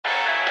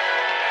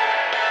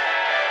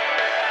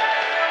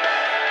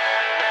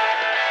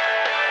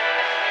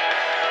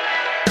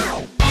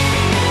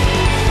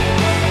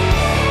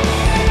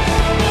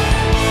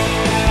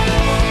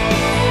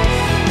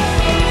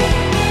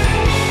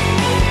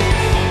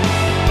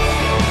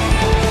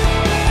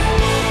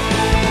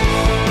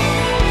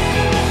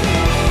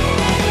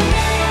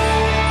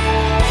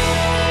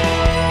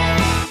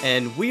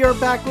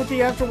back with the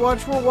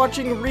Afterwatch. We're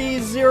watching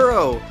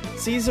Re:Zero,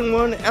 Season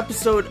 1,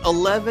 Episode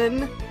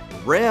 11,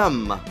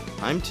 Rem.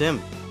 I'm Tim.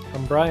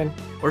 I'm Brian.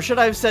 Or should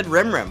I have said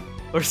Rem?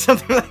 Or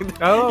something like that.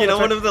 Oh, you know,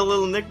 one of the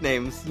little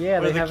nicknames. Yeah,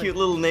 one of the cute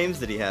little names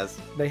that he has.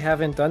 They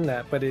haven't done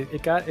that, but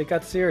it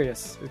got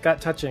serious. It got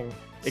touching.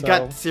 It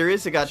got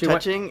serious? It got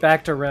touching? Went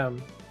back to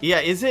Rem. Yeah,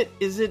 is it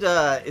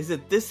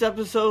this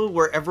episode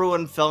where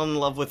everyone fell in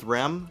love with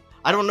Rem?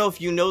 I don't know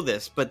if you know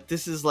this, but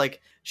this is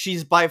like,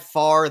 she's by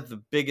far the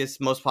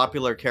biggest, most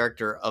popular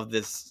character of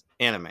this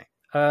anime.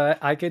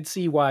 I could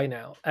see why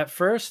now. At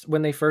first,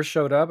 when they first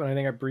showed up, and I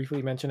think I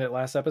briefly mentioned it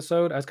last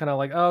episode, I was kind of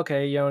like, oh,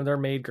 okay, you know, they're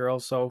maid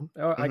girls, so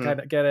I kind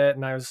of get it.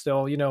 And I was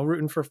still, you know,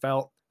 rooting for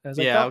Felt. I was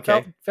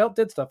like, Felt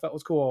did stuff. That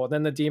was cool. And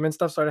then the demon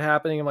stuff started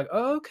happening. I'm like,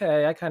 oh,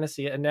 okay, I kind of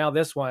see it. And now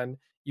this one,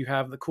 you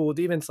have the cool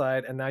demon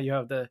side, and now you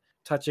have the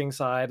touching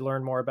side,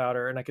 learn more about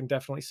her, and I can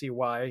definitely see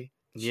why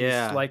she's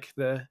like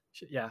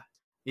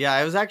Yeah,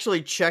 I was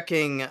actually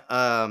checking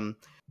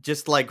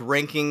just like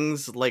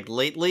rankings like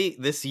lately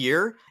this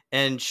year,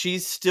 and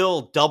she's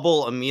still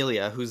double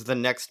Amelia, who's the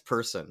next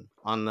person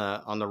on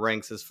the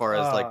ranks as far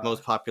as like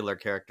most popular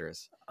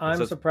characters.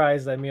 I'm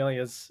surprised that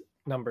Amelia's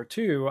number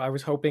 2. I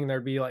was hoping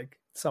there'd be like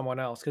someone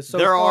else, because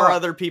there are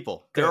other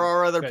people. There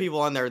are other people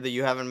on there that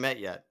you haven't met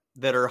yet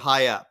that are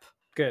high up.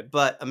 Good,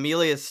 but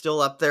Amelia is still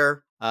up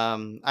there.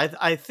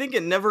 I think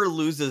it never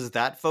loses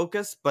that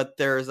focus, but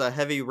there's a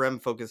heavy Rem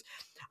focus.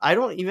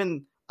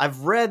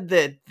 I've read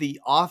that the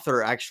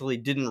author actually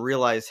didn't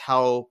realize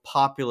how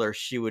popular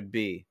she would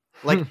be.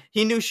 Like,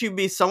 he knew she'd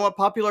be somewhat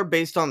popular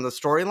based on the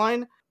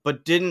storyline,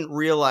 but didn't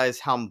realize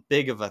how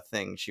big of a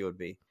thing she would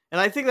be. And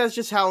I think that's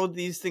just how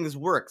these things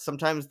work.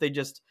 Sometimes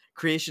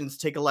creations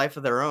take a life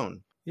of their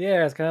own.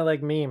 Yeah, it's kind of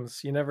like memes.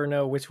 You never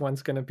know which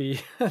one's going to be...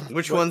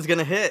 which one's going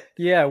to hit.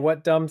 Yeah,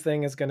 what dumb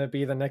thing is going to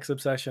be the next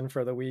obsession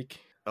for the week.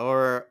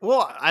 Or,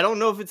 well, I don't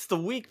know if it's the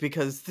week,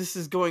 because this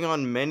is going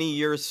on many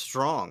years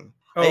strong.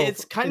 Oh,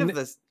 it's kind of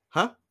this...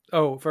 Huh?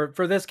 Oh,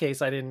 for this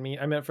case, I didn't mean...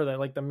 I meant for the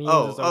memes.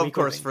 Oh, of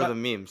course, thing. The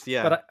memes,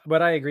 yeah.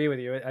 But I agree with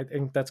you. I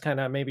think that's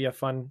kind of maybe a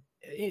fun...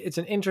 It's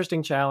an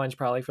interesting challenge,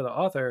 probably, for the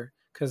author,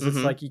 because it's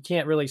like you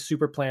can't really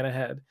super plan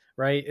ahead,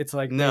 right? It's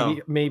like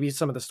maybe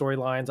some of the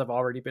storylines have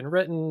already been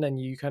written, and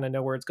you kind of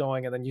know where it's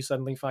going, and then you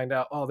suddenly find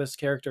out, oh, this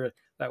character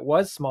that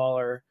was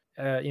smaller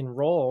in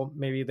role,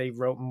 maybe they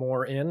wrote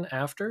more in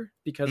after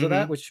because of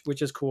that,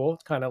 which is cool.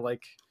 Kind of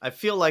like, I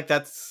feel like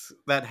that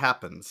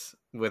happens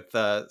with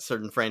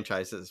certain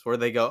franchises where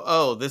they go,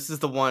 oh, this is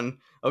the one.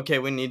 Okay,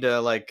 we need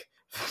to like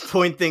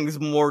point things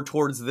more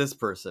towards this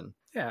person.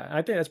 Yeah,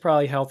 I think that's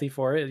probably healthy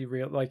for it.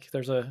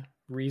 There's a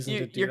reason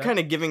to do you're kind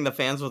of giving the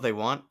fans what they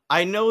want.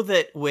 I know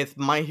that with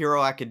My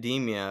Hero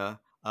Academia,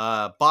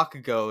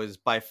 Bakugo is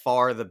by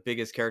far the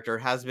biggest character.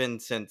 Has been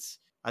since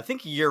I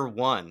think year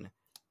 1.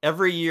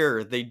 Every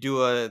year they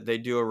do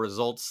a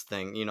results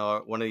thing, you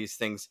know, one of these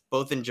things,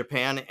 both in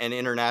Japan and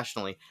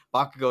internationally.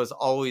 Bakugo is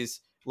always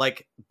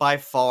like by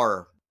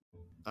far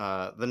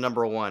the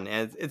number 1,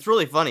 and it's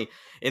really funny.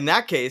 In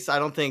that case, I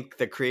don't think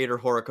the creator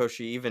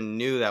Horikoshi even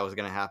knew that was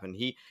going to happen.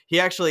 He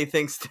actually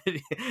thinks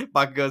that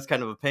Bakugo is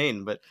kind of a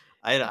pain, but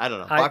I don't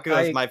know.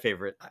 Bakugo is my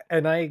favorite,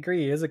 and I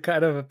agree. Is a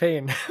kind of a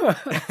pain.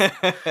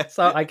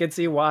 So I can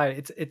see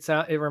why.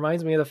 It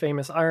reminds me of the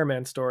famous Iron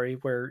Man story,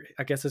 where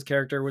I guess his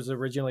character was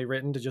originally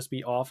written to just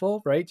be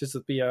awful, right? Just to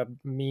be a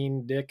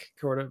mean dick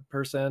sort of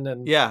person,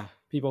 and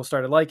people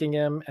started liking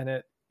him,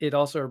 and it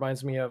also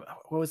reminds me of,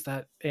 what was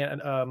that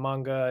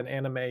manga and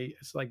anime?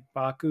 It's like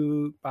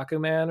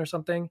Bakuman or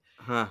something.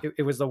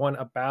 It was the one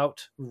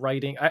about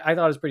writing. I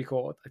thought it was pretty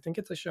cool. I think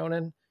it's a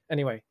shonen.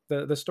 Anyway,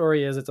 the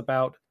story is it's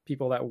about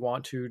people that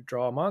want to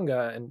draw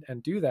manga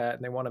and do that,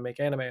 and they want to make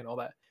anime and all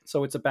that.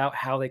 So it's about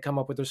how they come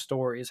up with their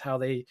stories, how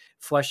they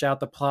flesh out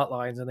the plot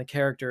lines and the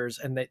characters,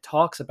 and it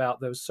talks about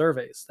those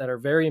surveys that are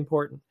very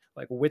important.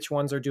 Like, which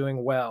ones are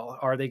doing well?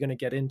 Are they going to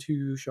get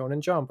into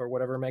Shonen Jump or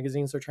whatever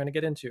magazines they're trying to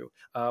get into?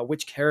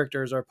 Which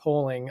characters are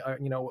polling?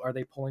 Are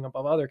they polling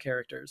above other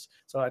characters?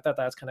 So I thought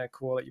that's kind of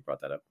cool that you brought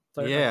that up.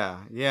 So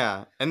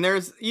yeah. And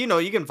there's,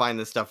 you can find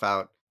this stuff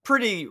out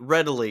pretty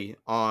readily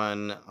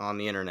on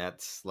the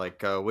internet,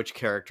 like which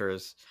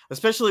characters,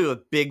 especially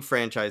with big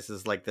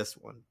franchises like this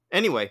one.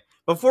 Anyway,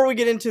 before we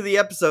get into the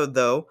episode,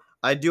 though,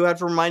 I do have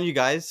to remind you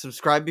guys,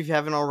 subscribe if you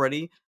haven't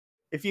already.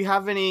 If you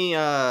have any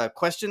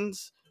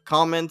questions,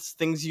 comments,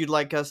 things you'd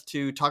like us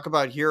to talk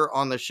about here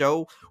on the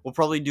show, we'll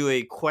probably do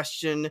a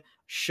question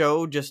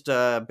show just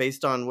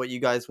based on what you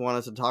guys want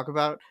us to talk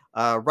about.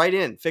 Write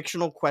in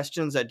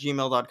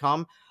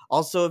fictionalquestions@gmail.com.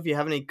 Also, if you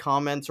have any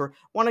comments or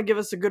want to give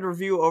us a good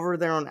review over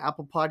there on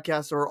Apple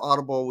Podcasts or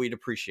Audible, we'd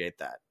appreciate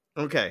that.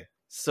 Okay,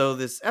 so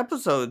this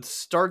episode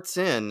starts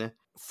in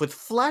with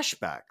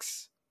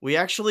flashbacks. We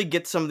actually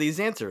get some of these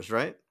answers,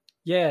 right?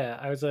 Yeah,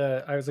 I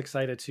was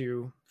excited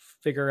to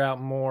figure out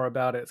more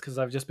about it because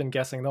I've just been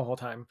guessing the whole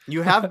time.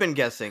 You have been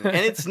guessing, and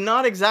it's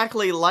not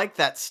exactly like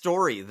that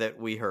story that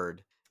we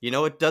heard.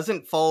 It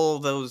doesn't follow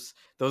those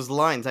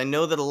lines. I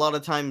know that a lot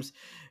of times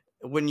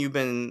when you've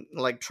been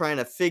like trying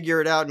to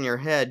figure it out in your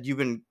head, you've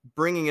been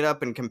bringing it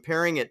up and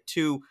comparing it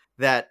to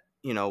that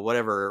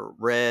whatever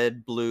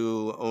red,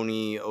 blue,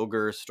 Oni,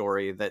 ogre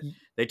story that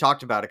they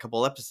talked about a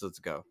couple episodes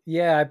ago.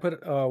 Yeah, I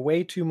put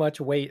way too much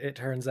weight, it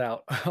turns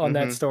out, on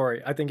that Mm-hmm.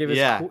 story. I think it was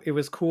Yeah. cool. It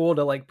was cool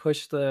to like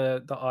push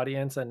the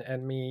audience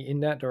and me in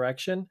that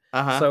direction.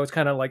 Uh-huh. So it's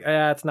kind of like,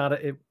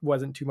 it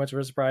wasn't too much of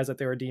a surprise that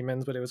they were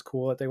demons, but it was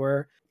cool that they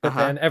were. But Uh-huh.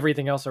 then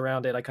everything else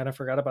around it, I kind of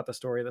forgot about the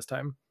story this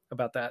time,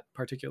 about that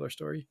particular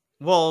story.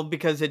 Well,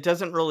 because it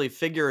doesn't really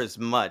figure as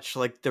much.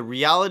 Like the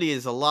reality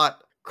is a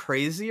lot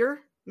crazier,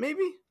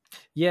 maybe?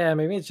 Yeah,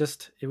 maybe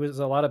it was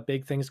a lot of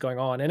big things going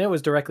on, and it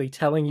was directly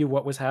telling you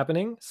what was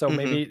happening. So Mm-hmm.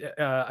 maybe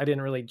I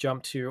didn't really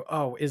jump to,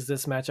 oh, is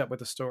this match up with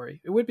the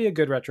story? It would be a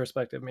good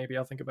retrospective. Maybe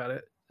I'll think about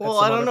it at Well,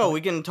 I some don't other know. point.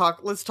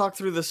 Let's talk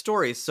through the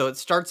story. So it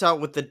starts out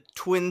with the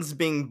twins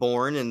being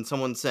born and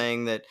someone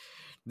saying that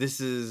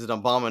this is an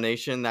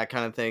abomination, that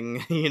kind of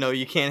thing.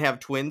 You can't have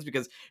twins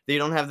because they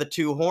don't have the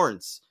two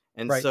horns.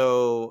 And Right.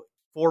 so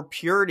for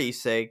purity's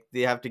sake,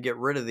 they have to get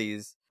rid of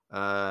these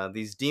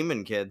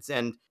demon kids.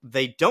 And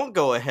they don't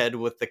go ahead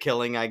with the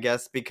killing, I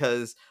guess,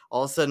 because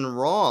all of a sudden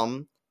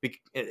Rom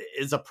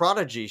is a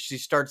prodigy. She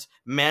starts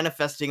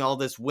manifesting all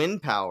this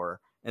wind power,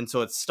 and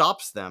so it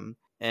stops them.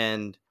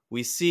 And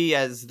we see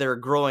as they're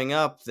growing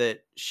up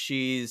that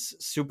she's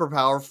super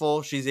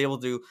powerful. She's able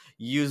to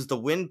use the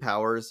wind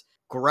powers,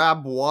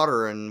 grab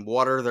water and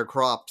water their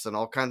crops and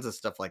all kinds of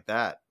stuff like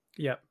that.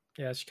 Yep.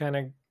 Yeah, she kind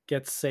of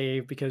gets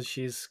saved because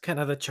she's kind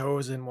of the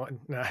chosen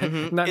one. No,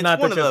 It's not the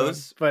one of chosen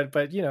one, those.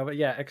 but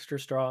yeah, extra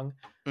strong.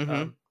 hmm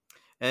Um,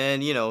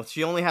 And,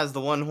 she only has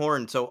the one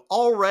horn. So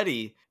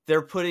already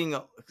they're putting,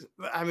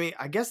 I mean,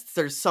 I guess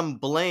there's some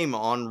blame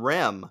on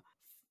Rem,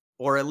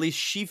 or at least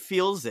she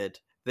feels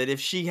it, that if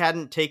she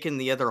hadn't taken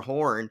the other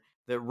horn,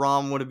 that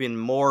Rom would have been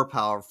more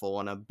powerful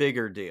and a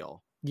bigger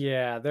deal.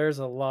 yeah, there's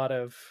a lot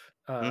of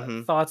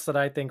hmm thoughts that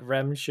I think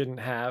Rem shouldn't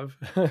have,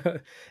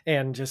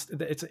 and just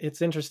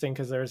it's interesting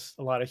because there's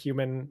a lot of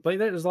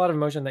there's a lot of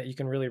emotion that you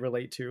can really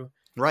relate to,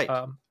 Right.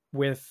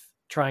 with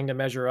trying to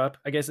measure up.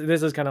 I guess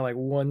this is kind of like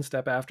one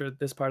step after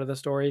this part of the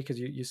story because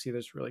you see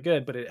this really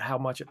good, but how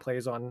much it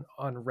plays on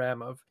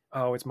Rem of,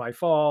 oh, it's my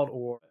fault,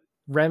 or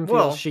Rem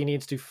feels Well, she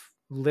needs to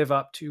live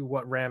up to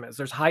what Rem is.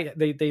 There's high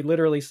they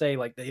literally say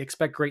like they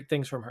expect great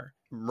things from her,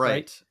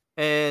 right? right.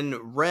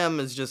 And Rem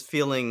is just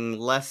feeling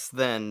less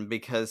than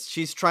because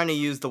she's trying to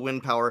use the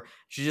wind power.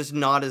 She's just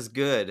not as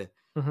good.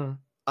 Hmm.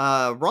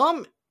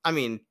 Rom, I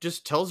mean,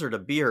 just tells her to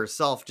be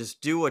herself.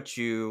 Just do what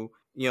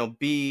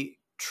be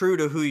true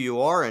to who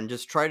you are and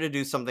just try to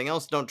do something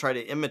else. Don't try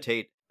to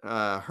imitate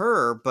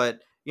her.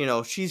 But,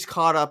 she's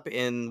caught up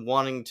in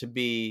wanting to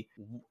be,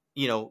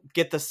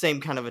 get the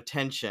same kind of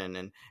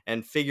attention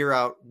and figure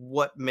out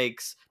what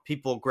makes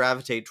people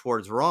gravitate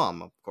towards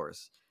Rom, of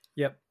course.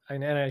 Yep.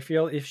 And I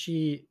feel if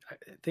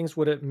things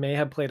would have may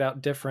have played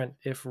out different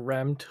if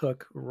Rem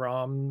took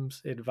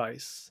Rom's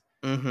advice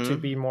to Mm-hmm.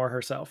 be more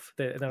herself.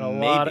 Then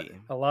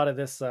Maybe. a lot of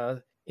this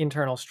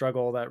internal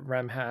struggle that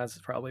Rem has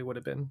probably would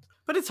have been.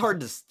 But it's hard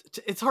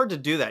to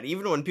do that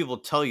even when people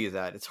tell you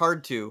that. It's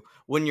hard to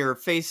when you're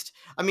faced.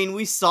 I mean,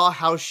 we saw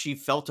how she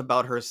felt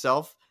about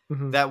herself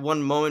Hmm. that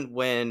one moment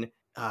when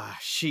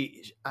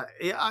she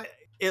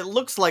it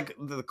looks like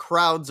the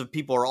crowds of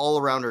people are all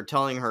around her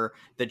telling her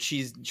that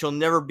she'll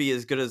never be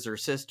as good as her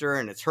sister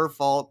and it's her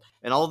fault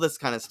and all this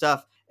kind of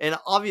stuff. And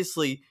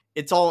obviously,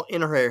 it's all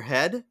in her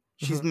head.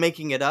 Hmm. She's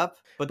making it up,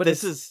 but But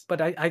this is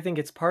I think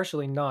it's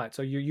partially not.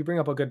 So you bring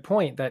up a good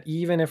point that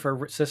even if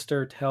her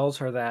sister tells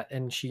her that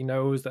and she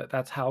knows that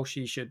that's how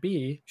she should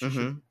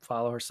mhm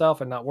follow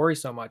herself and not worry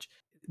so much.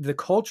 The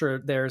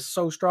culture there is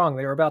so strong.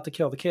 They were about to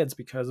kill the kids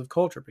because of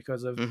culture,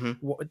 because of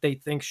mhm what they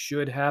think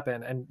should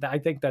happen, and I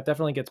think that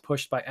definitely gets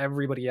pushed by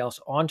everybody else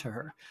onto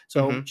her.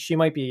 So mhm she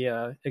might be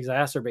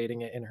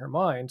exacerbating it in her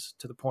mind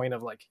to the point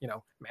of like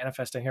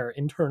manifesting her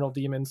internal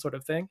demon sort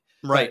of thing.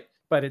 right.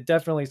 But it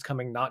definitely is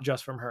coming not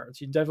just from her.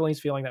 She definitely is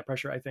feeling that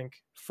pressure, I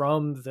think,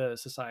 from the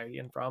society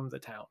and from the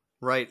town.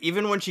 Right.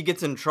 Even when she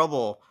gets in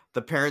trouble,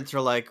 the parents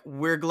are like,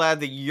 "We're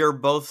glad that you're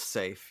both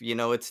safe."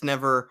 It's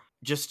never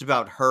just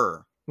about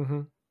her.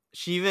 Hmm.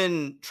 She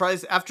even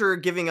tries, after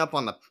giving up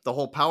on the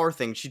whole power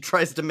thing, she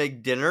tries to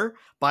make dinner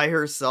by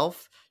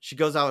herself. She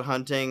goes out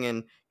hunting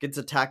and gets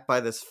attacked by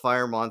this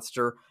fire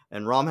monster,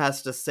 and Rom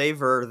has to save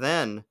her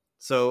then.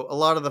 So a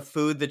lot of the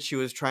food that she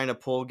was trying to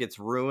pull gets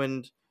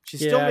ruined. She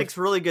still Yeah, makes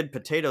really good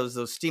potatoes.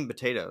 Those steamed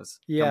potatoes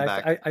yeah, come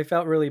back. I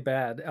felt really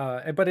bad,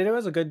 but it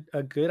was a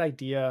good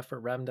idea for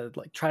Rem to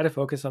like try to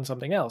focus on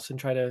something else and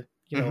try to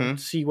hmm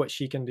see what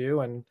she can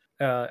do, and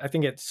I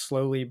think it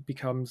slowly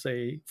becomes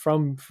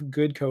from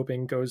good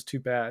coping goes to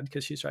bad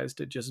because she tries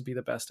to just be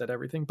the best at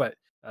everything. But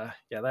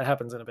yeah, that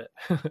happens in a bit.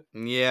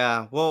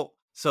 Yeah, well,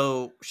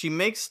 so she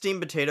makes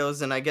steamed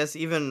potatoes, and I guess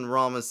even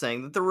Rom is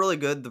saying that they're really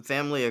good. The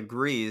family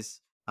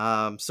agrees.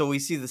 So we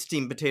see the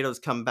steamed potatoes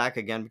come back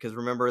again because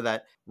remember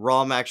that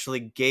Rom actually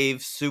gave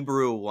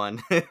Subaru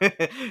one,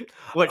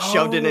 what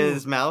shoved it in Oh,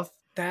 his mouth.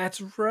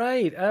 that's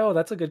right. Oh,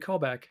 that's a good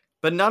callback.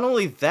 But not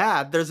only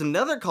that, there's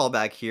another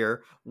callback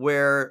here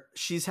where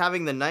she's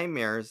having the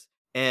nightmares,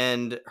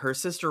 and her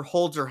sister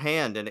holds her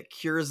hand, and it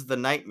cures the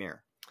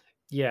nightmare.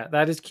 Yeah,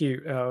 that is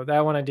cute. Oh,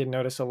 that one I did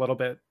notice a little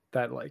bit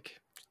that like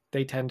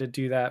they tend to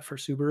do that for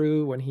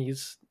Subaru when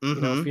he's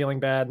Mm-hmm. feeling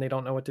bad and they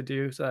don't know what to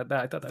do. So that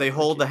I thought that They was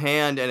really hold the cute.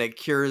 hand and it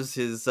cures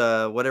his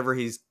whatever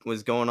he's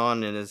was going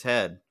on in his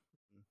head.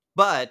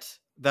 But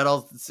that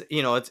all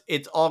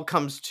it's all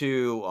comes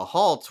to a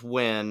halt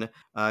when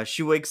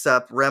she wakes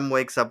up. Rem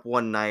wakes up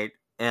one night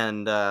and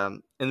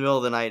in the middle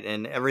of the night,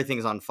 and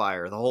everything's on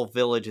fire. The whole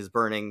village is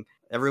burning.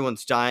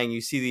 Everyone's dying.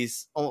 You see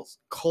these almost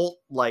cult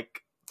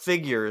like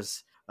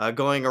figures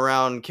going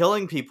around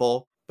killing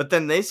people. But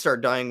then they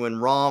start dying when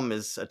Rom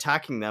is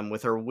attacking them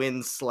with her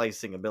wind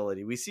slicing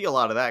ability. We see a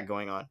lot of that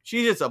going on.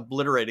 She's just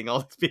obliterating all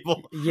these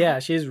people. Yeah,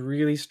 she's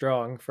really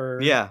strong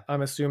for, Yeah.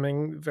 I'm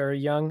assuming, very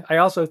young. I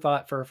also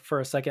thought for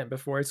a second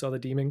before I saw the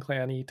Demon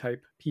Clanny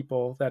type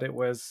people that it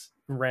was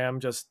Ram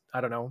just,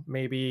 I don't know,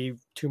 maybe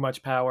too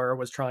much power,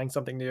 was trying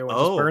something new and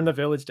just burned Oh. the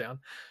village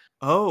down.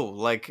 Oh,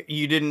 like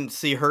you didn't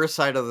see her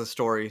side of the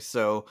story,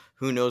 so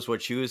who knows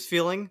what she was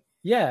feeling?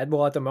 Yeah,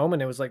 well, at the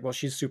moment it was like, well,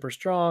 she's super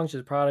strong, she's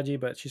a prodigy,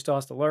 but she still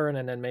has to learn,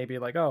 and then maybe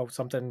like, oh,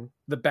 something,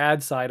 the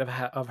bad side of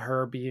of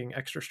her being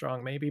extra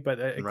strong, maybe. But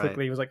it Right.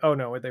 quickly was like, oh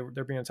no,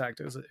 they're being attacked.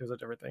 It was a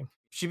different thing.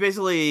 She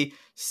basically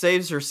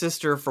saves her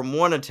sister from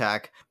one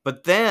attack,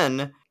 but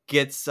then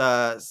gets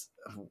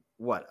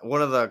what?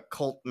 One of the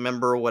cult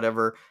member or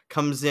whatever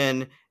comes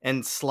in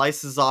and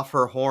slices off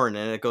her horn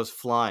and it goes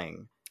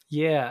flying.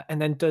 Yeah, and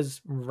then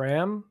does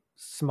Ram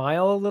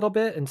smile a little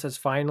bit and says,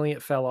 "Finally,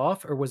 it fell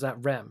off," or was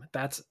that Rem?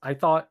 That's I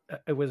thought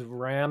it was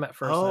Ram at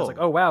first. And I was like,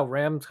 Oh. "Oh wow,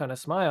 Ram kind of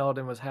smiled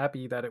and was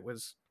happy that it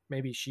was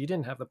maybe she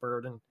didn't have the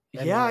burden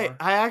Yeah, anymore."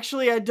 I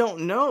actually I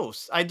don't know.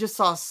 I just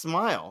saw a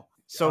smile.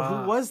 So who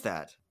Ah, was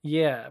that?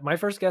 yeah. My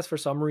first guess, for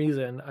some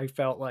reason, I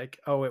felt like,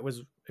 oh, it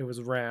was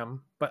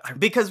Ram, but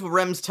Because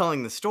Rem's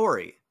telling the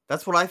story.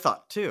 That's what I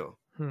thought too.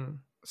 hmm.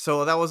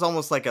 So that was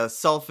almost like a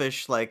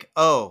selfish, like,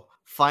 oh,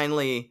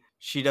 finally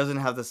she doesn't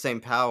have the same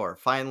power.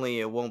 Finally,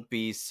 it won't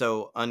be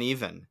so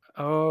uneven.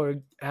 Oh,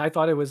 I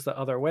thought it was the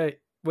other way.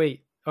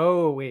 Wait.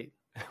 Oh, wait.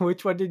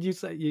 Which one did you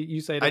say? You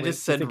said it I was. just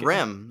You said think it?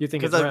 Rem You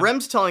think because it's Rem?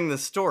 Rem's telling the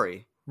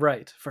story.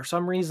 Right. For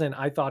some reason,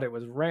 I thought it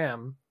was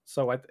Ram.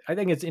 So I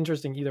think it's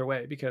interesting either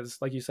way because,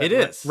 like you It said,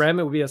 is. Rem,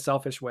 it would be a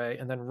selfish way,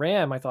 and then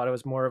Ram, I thought it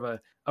was more of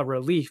a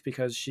relief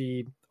because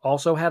she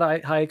also had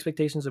high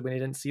expectations and we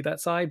didn't see that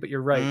side. But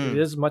you're right, it Mm.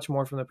 is much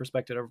more from the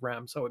perspective of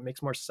Rem, so it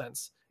makes more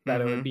sense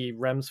that it would Mm-hmm. be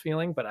Rem's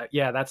feeling. But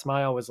yeah, that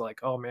smile was like,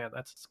 oh man,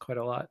 that's quite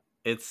a lot.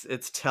 It's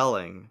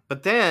telling.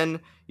 But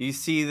then you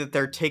see that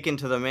they're taken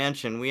to the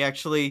mansion.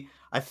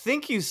 I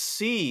think you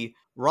see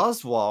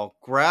Roswell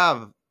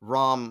grab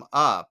Rom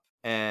up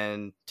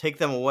and take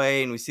them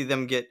away, and we see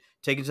them get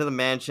taken to the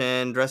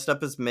mansion, dressed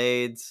up as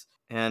maids,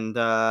 and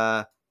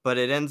but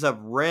it ends up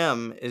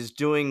Rem is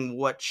doing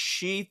what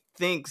she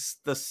thinks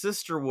the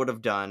sister would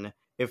have done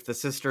if the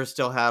sister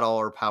still had all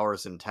her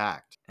powers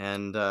intact.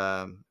 And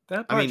That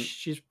I part, mean,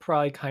 she's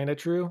probably kind of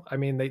true. I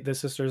mean, the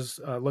sisters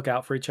look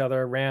out for each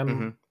other.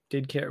 mhm.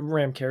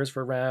 Ram cares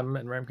for Ram,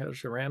 and Ram cares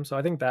for Ram. So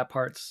I think that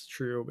part's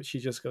true, but she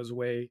just goes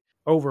way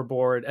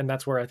overboard, and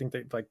that's where I think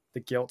the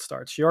guilt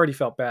starts. She already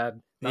felt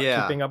bad not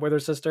Yeah. keeping up with her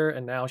sister,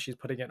 and now she's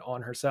putting it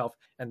on herself.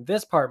 And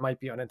this part might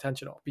be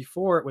unintentional.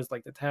 Before it was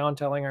like the town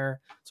telling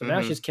her, so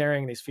now she's Mhm.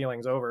 carrying these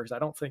feelings over because I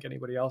don't think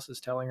anybody else is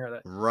telling her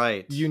that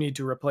Right. you need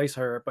to replace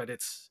her, but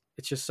it's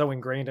just so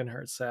ingrained in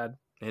her. It's sad.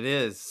 It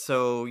is.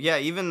 So, yeah,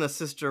 even the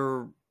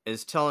sister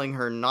is telling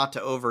her not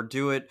to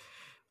overdo it.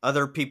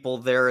 Other people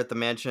there at the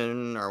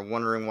mansion are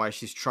wondering why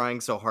she's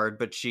trying so hard,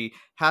 but she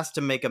has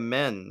to make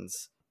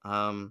amends.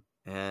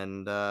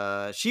 And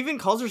she even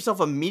calls herself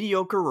a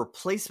mediocre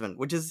replacement,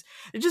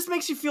 it just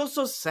makes you feel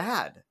so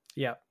sad.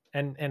 Yeah.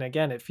 And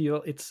again, it's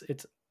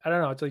I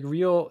don't know, it's like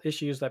real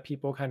issues that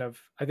people kind of,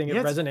 I think it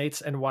Yeah, it's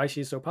resonates, and why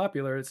she's so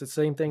popular. It's the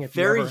same thing if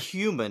you very ever,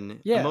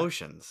 human yeah,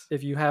 emotions.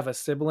 if you have a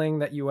sibling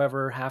that you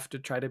ever have to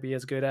try to be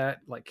as good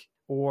at, like,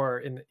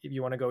 or if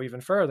you want to go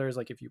even further, is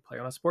like if you play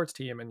on a sports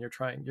team and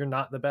you're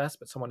not the best,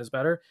 but someone is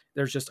better,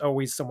 there's just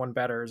always someone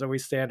better. There's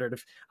always standard.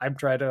 If I'm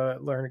trying to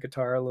learn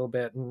guitar a little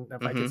bit, and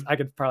if Hmm. I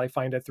could probably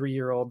find a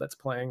 3-year-old that's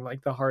playing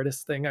like the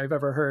hardest thing I've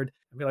ever heard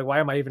and be like, why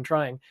am I even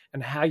trying?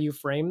 And how you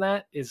frame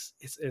that is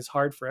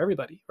hard for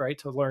everybody, right?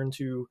 To learn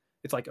to,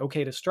 it's like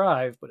okay to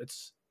strive, but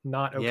it's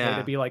not okay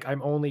to Yeah, be like,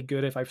 I'm only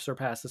good if I've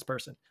surpassed this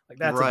person. Like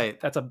right.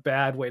 that's a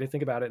bad way to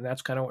think about it, and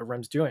that's kind of what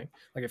Rem's doing.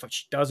 Like if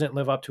she doesn't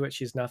live up to it,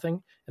 she's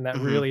nothing, and that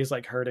Hmm. really is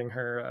like hurting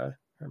her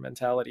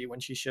mentality, when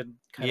she should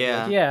kind of be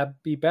like, Yeah. yeah,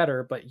 be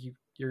better, but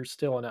you're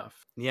still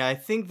enough. Yeah, I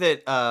think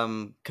that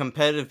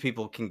competitive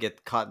people can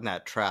get caught in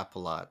that trap a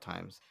lot of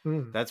times.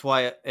 Mm, That's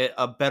why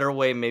a better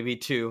way, maybe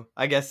to,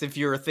 I guess, if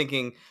you're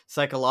thinking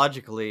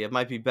psychologically, it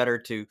might be better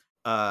to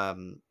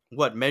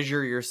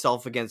measure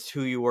yourself against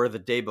who you were the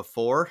day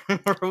before,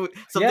 or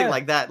something yeah,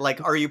 like that.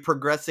 Like, are you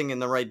progressing in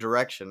the right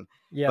direction?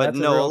 yeah, But that's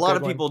a no, a real lot good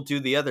of one. people do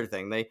the other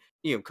thing. They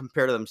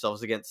compare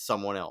themselves against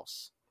someone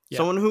else, Yeah,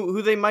 someone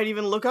who they might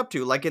even look up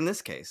to. Like in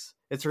this case,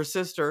 it's her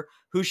sister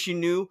who she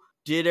knew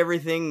did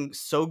everything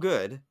so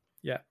good.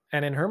 yeah,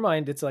 And in her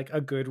mind, it's like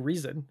a good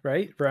reason,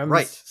 right? Rem is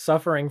Right.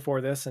 suffering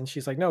for this, and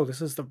she's like, "No,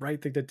 this is the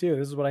right thing to do.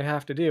 This is what I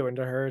have to do." And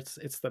to her,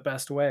 it's the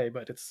best way,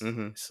 but it's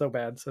Hmm. so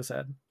bad, so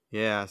sad.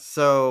 Yeah.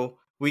 So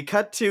we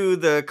cut to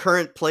the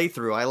current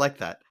playthrough. I like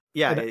that.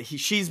 Yeah, And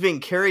she's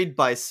being carried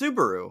by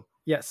Subaru.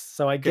 yes,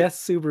 so I Good.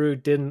 guess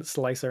Subaru didn't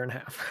slice her in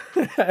half.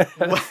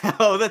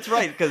 Wow, that's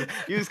right, because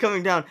he was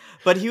coming down,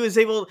 but he was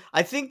able.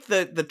 I think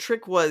that the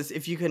trick was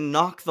if you can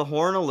knock the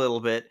horn a little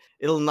bit,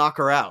 it'll knock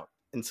her out,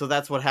 and so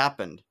that's what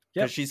happened.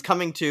 Because Yep. she's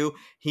coming to,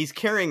 he's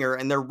carrying her,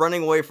 and they're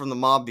running away from the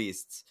mob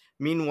beasts.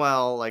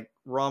 Meanwhile, like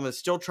Rom is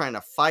still trying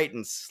to fight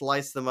and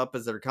slice them up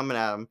as they're coming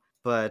at him,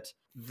 but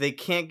they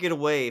can't get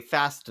away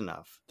fast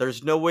enough.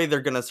 There's no way they're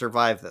gonna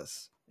survive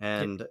this,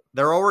 and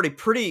they're already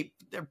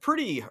they're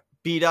pretty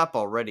beat up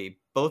already.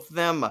 Both of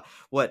them,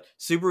 what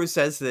Subaru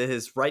says that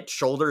his right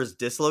shoulder is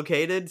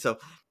dislocated. So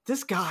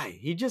this guy,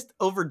 he just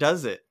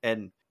overdoes it,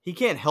 and he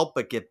can't help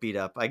but get beat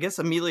up. I guess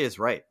Amelia's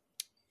right.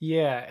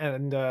 Yeah,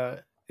 and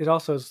it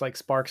also is like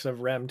sparks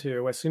of Rem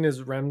too. As soon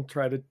as Rem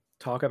tried to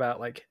talk about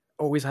like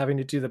always having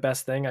to do the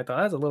best thing, I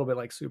thought that's a little bit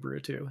like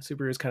Subaru too.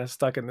 Subaru is kind of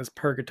stuck in this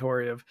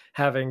purgatory of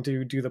having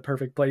to do the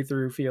perfect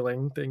playthrough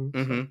feeling thing.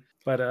 So,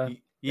 but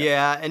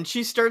yeah, and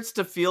she starts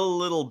to feel a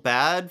little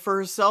bad for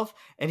herself,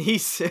 and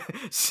he's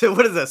so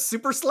what is that,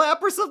 super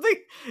slap or something?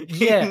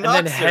 Yeah, and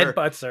then knocks her.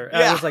 headbutts her.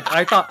 Yeah. I was like,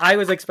 I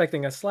was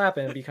expecting a slap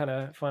and it'd be kind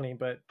of funny,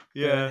 but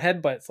Yeah.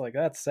 headbutts like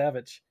that's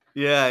savage.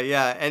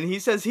 Yeah, and he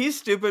says he's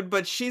stupid,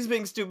 but she's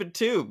being stupid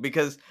too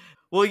because,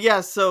 well,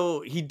 yeah.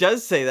 So he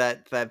does say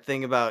that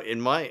thing about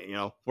in my,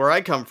 where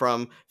I come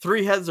from,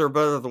 3 heads are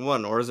better than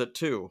 1, or is it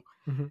 2?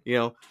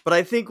 Mm-hmm. But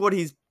I think what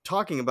he's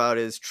talking about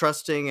is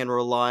trusting and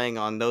relying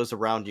on those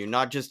around you,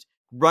 not just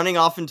running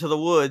off into the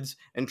woods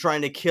and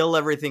trying to kill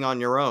everything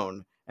on your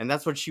own. And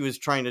that's what she was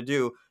trying to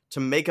do to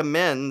make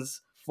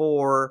amends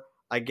for,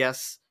 I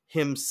guess,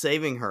 him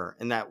saving her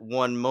in that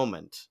one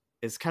moment.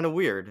 It's kind of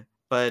weird,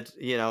 but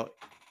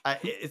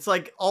it's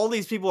like all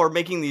these people are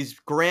making these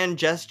grand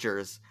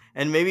gestures,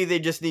 and maybe they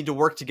just need to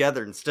work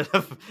together instead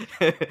of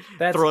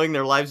throwing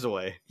their lives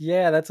away.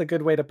 Yeah, that's a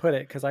good way to put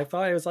it, because I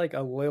thought it was like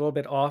a little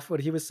bit off what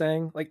he was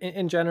saying. Like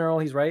in general,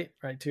 he's right.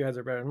 2 heads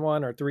are better than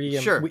 1 or 3.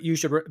 And sure. You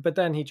should, but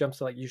then he jumps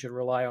to like, you should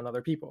rely on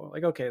other people.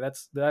 Like, okay,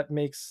 that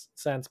makes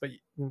sense. But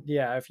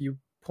yeah, if you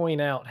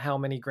point out how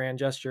many grand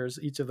gestures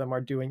each of them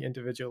are doing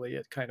individually,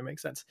 it kind of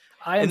makes sense.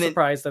 I am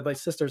surprised that like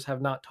sisters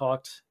have not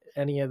talked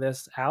any of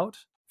this out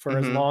for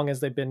as long as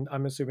they've been.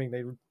 I'm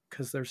assuming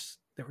because there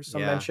was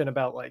some mention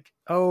about like,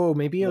 oh,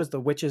 maybe it was the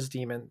witch's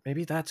demon.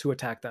 Maybe that's who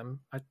attacked them.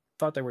 I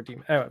thought they were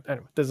demons. Anyway,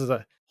 this is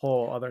a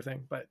whole other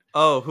thing. But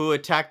who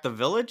attacked the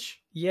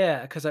village?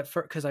 Yeah,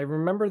 because I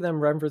remember them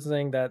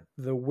referencing that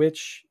the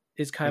witch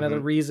is kind of the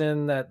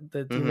reason that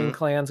the demon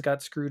clans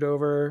got screwed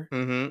over.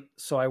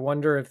 So I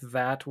wonder if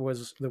that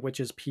was the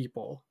witch's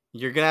people.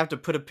 You're gonna have to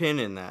put a pin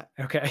in that.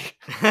 Okay.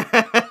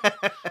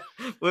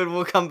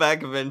 We'll come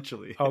back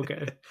eventually.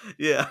 Okay.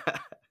 Yeah.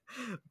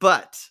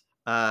 But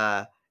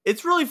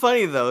it's really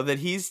funny though that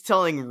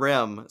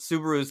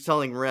Subaru's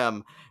telling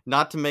Rem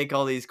not to make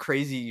all these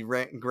crazy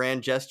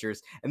grand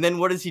gestures, and then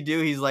what does he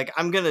do? He's like,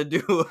 I'm gonna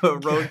do a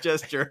road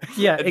gesture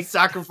and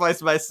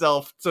sacrifice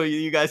myself so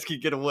you guys can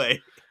get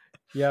away.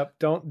 Yep,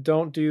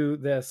 don't do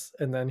this,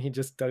 and then he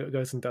just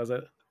goes and does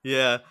it.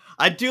 Yeah,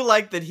 I do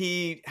like that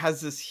he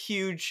has this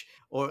huge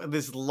or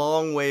this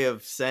long way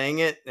of saying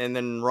it, and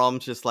then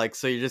Rom's just like,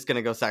 so you're just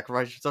gonna go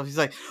sacrifice yourself? He's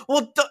like,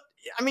 well,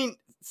 I mean,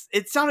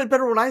 it sounded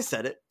better when I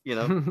said it,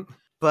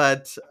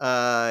 But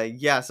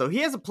yeah, so he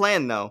has a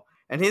plan though,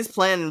 and his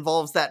plan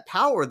involves that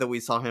power that we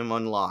saw him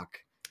unlock.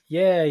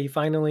 Yeah, he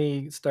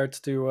finally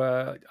starts to.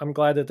 I'm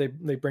glad that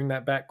they bring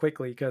that back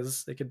quickly,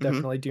 because they could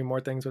definitely do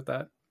more things with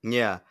that.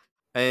 Yeah,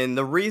 and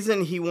the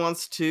reason he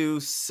wants to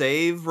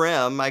save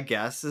Rem, I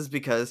guess, is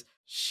because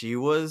she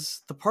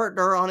was the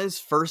partner on his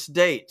first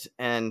date,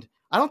 and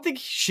I don't think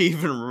she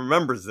even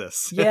remembers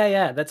this.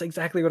 Yeah, that's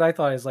exactly what I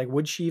thought. Is like,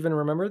 would she even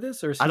remember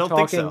this, or is he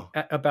talking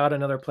about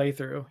another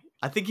playthrough?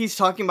 I think he's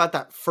talking about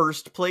that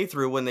first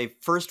playthrough when they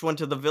first went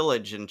to the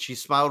village, and she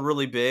smiled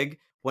really big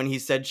when he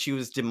said she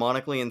was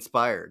demonically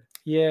inspired.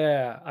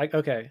 Yeah, I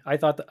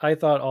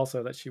thought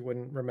also that she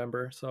wouldn't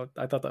remember, so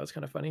I thought that was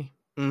kind of funny.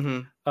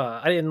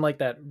 I didn't like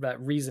that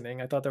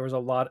reasoning. I thought there was a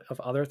lot of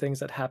other things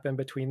that happened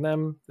between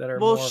them that are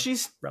more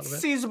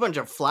relevant. Sees a bunch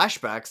of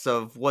flashbacks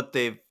of what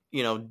they've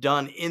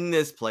done in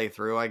this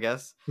playthrough, I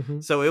guess.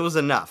 So it was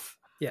enough.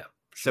 Yeah.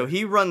 So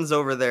he runs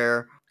over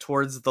there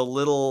towards the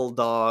little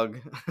dog.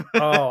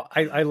 Oh,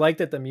 I liked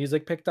that the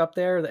music picked up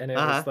there, and it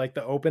was like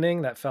the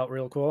opening that felt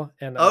real cool.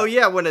 And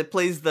yeah, when it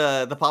plays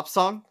the pop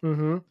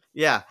song.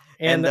 Yeah,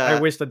 and I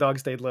wish the dog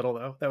stayed little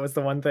though. That was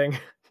the one thing.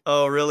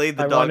 Oh, really?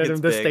 I wanted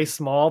him to stay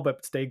small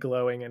but stay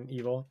glowing and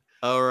evil.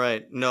 All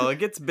right. No, it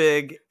gets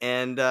big,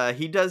 and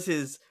he does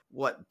his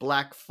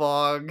black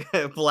fog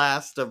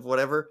blast of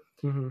whatever,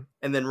 and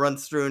then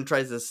runs through and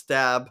tries to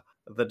stab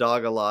the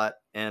dog a lot.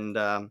 And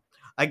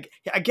I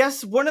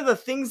guess one of the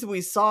things that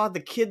we saw the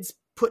kids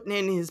putting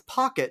in his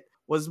pocket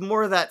was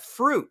more of that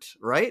fruit,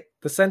 right?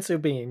 The sensu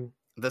bean.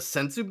 The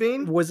sensu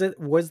bean? Was They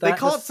that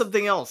call it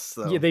something else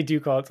Yeah, though. they do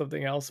call it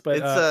something else, but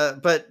It's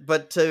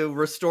but to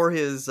restore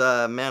his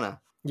mana.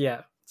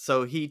 yeah.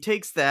 So he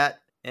takes that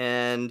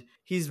and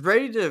he's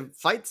ready to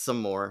fight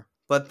some more.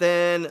 But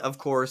then, of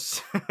course,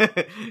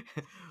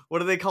 what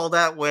do they call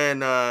that when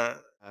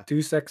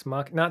Deus Ex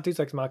Mach not Deus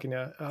Ex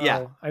Machina. yeah.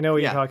 Oh, I know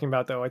what you're Yeah. talking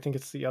about though. I think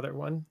it's the other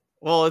one.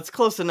 Well, it's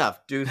close enough.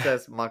 Deus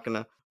Ex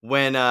Machina.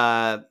 When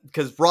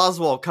because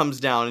Roswell comes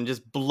down and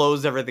just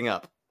blows everything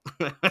up.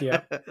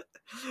 Yeah.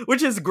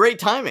 Which is great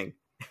timing.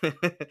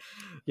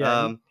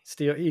 Yeah,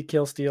 he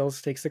kills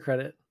Steels, takes the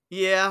credit.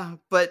 Yeah,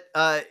 but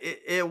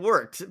it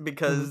worked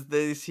because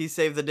Mhm. he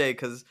saved the day,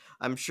 because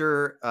I'm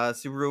sure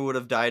Subaru would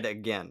have died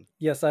again.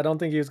 Yes, I don't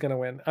think he was gonna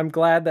win. I'm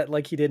glad that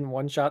like he didn't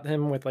one-shot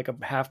him with like a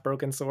half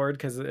broken sword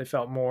because it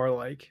felt more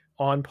like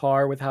on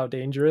par with how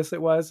dangerous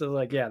it was. So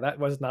like, yeah, that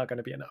was not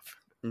gonna be enough.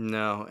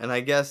 No, and I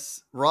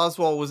guess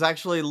Roswell was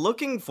actually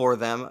looking for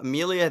them.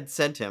 Amelia had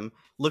sent him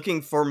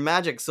looking for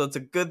magic, so it's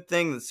a good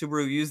thing that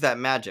Subaru used that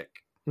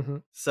magic. Hmm.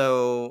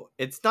 So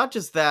it's not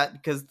just that,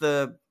 because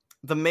the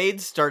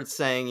maid starts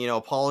saying,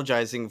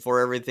 apologizing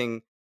for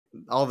everything,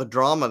 all the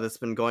drama that's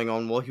been going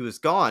on while he was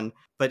gone,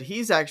 but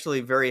he's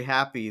actually very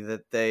happy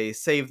that they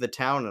saved the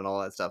town and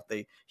all that stuff.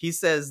 He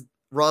says,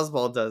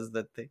 Roswell does,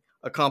 that they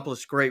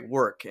accomplished great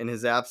work in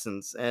his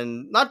absence,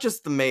 and not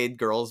just the maid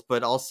girls,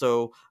 but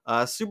also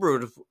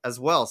Subaru as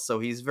well. So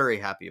he's very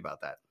happy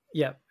about that.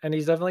 Yeah, and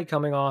he's definitely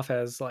coming off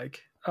as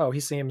like, oh, he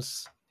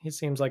seems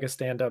like a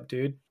stand-up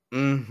dude.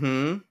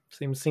 Mm-hmm.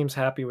 Seems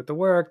happy with the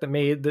work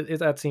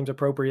that seems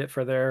appropriate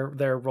for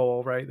their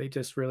role, right? They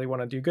just really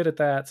want to do good at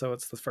that, so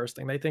it's the first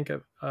thing they think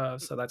of.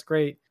 So that's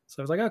great.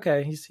 So I was like,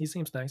 okay, he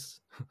seems nice.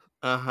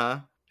 Uh-huh.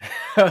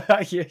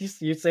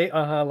 You say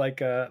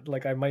like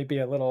I might be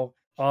a little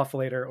off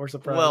later or Well,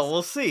 surprised.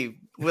 we'll see.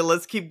 Well,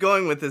 let's keep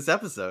going with this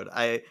episode.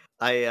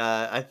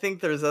 I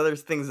think there's other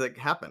things that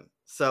happen.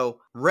 So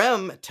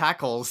Rem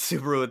tackles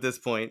Subaru at this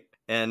point,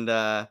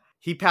 and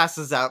he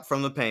passes out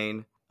from the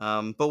pain.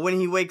 But when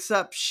he wakes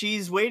up,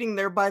 she's waiting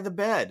there by the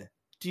bed.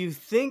 Do you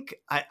think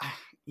I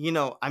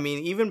mean,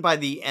 even by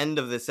the end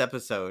of this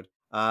episode,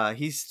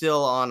 he's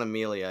still on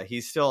Amelia.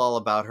 He's still all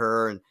about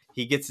her, and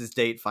he gets his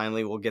date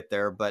finally. We'll get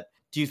there, but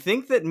do you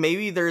think that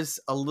maybe there's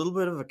a little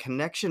bit of a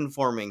connection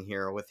forming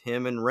here with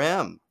him and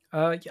Rem?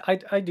 Yeah,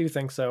 I do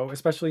think so,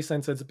 especially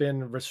since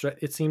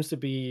it seems to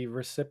be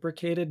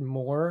reciprocated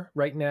more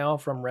right now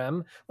from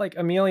Rem. Like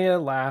Amelia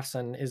laughs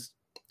and is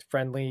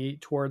friendly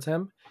towards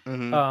him,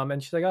 Mm-hmm.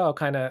 and she's like, oh,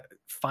 kind of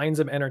finds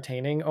him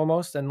entertaining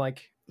almost, and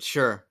like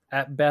Sure.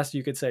 at best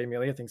you could say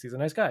Amelia thinks he's a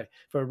nice guy.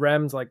 But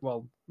Rem's like,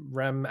 well,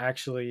 Rem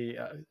actually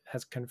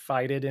has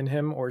confided in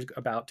him or is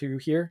about to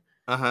here.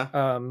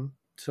 Uh-huh.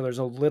 So there's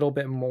a little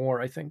bit more,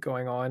 I think,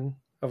 going on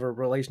of a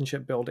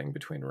relationship building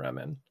between Rem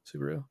and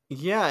Subaru.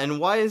 Yeah, and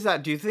why is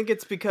that? Do you think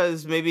it's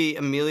because maybe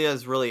Amelia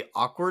is really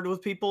awkward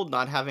with people,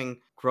 not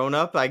having grown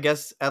up? I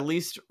guess at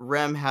least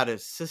Rem had a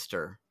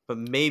sister, but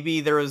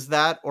maybe there was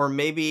that, or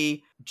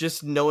maybe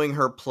just knowing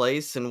her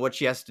place and what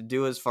she has to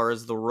do as far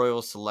as the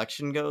royal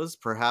selection goes.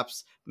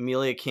 Perhaps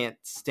Amelia can't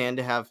stand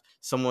to have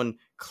someone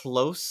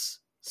close,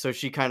 so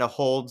she kind of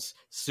holds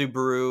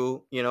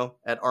Subaru,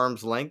 at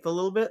arm's length a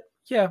little bit.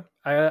 Yeah,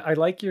 I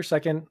like your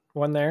second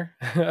one there.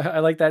 I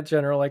like that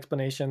general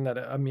explanation that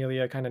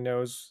Amelia kind of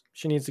knows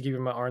she needs to keep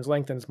him at arm's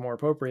length and it's more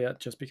appropriate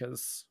just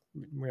because,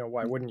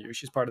 why wouldn't you?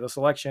 She's part of the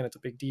selection. It's a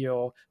big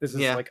deal. This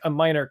is Yeah, like a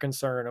minor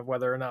concern of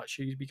whether or not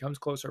she becomes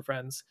closer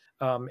friends.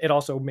 It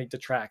also may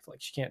detract.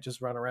 Like she can't just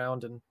run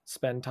around and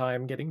spend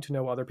time getting to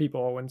know other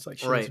people when it's like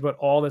she needs to right, put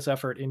all this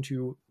effort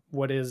into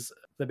what is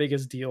the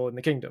biggest deal in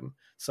the kingdom.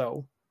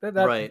 So that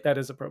right. that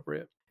is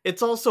appropriate.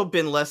 It's also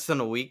been less than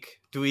a week.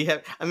 Do we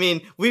have? I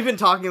mean, we've been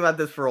talking about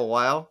this for a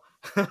while,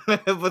 but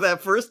that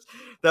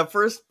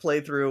first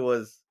playthrough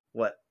was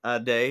what,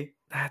 a day,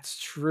 That's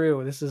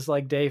true. This is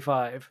like day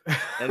 5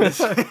 and this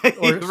or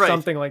right?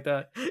 something like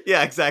that.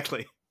 Yeah,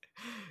 exactly.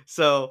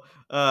 So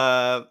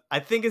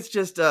I think it's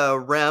just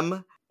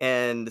Rem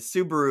and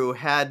Subaru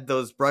had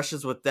those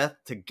brushes with death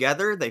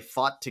together. They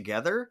fought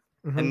together,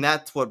 and Mhm.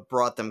 that's what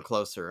brought them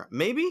closer.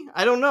 Maybe,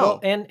 I don't Well,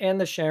 know. and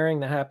the sharing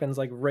that happens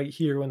like right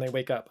here when they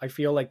wake up. I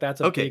feel like that's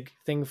a Okay. big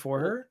thing for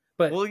Well, her.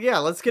 But well, yeah,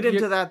 let's get you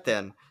into that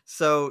then.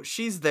 So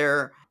she's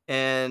there,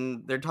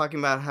 and they're talking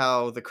about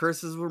how the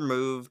curses were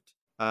moved,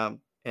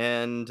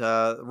 and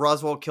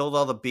Roswell killed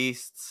all the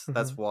beasts.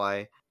 That's Mhm.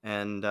 why.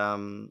 And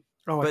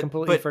Oh, I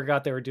completely but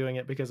forgot they were doing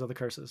it because of the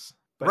curses.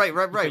 But right,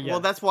 right, but right. Well, yeah.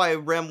 that's why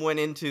Rem went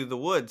into the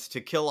woods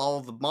to kill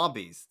all the mob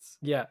beasts.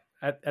 Yeah.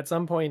 At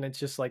some point it's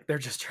just like they're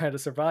just trying to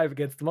survive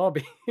against the mob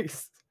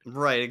beasts.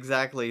 Right,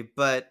 exactly.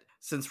 But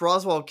since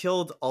Roswell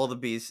killed all the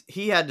beasts,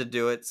 he had to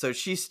do it. So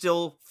she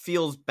still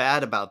feels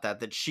bad about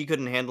that she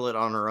couldn't handle it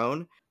on her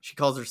own. She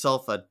calls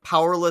herself a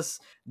powerless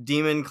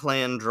demon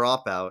clan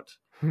dropout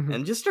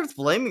and just starts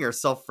blaming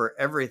herself for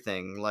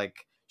everything.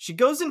 Like, she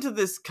goes into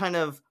this kind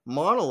of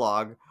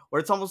monologue where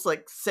it's almost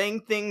like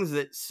saying things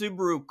that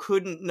Subaru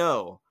couldn't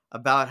know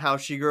about how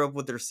she grew up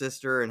with her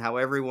sister and how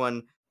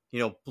everyone,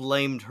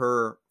 blamed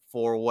her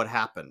for what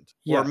happened.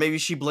 Yeah. Or maybe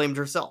she blamed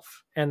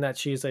herself. And that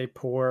she's a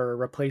poor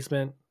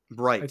replacement,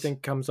 Right. I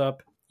think comes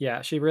up.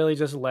 Yeah, she really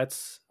just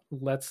lets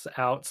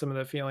out some of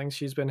the feelings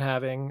she's been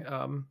having.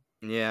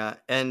 Yeah,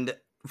 and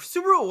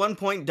Subaru at one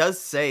point does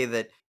say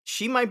that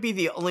she might be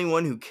the only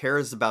one who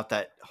cares about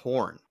that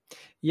horn.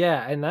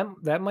 Yeah, and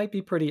that might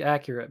be pretty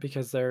accurate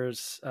because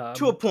there's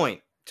to a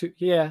point.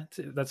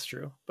 That's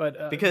true.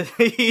 But because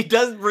he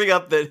does bring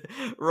up that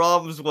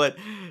Rom's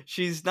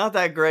she's not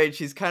that great.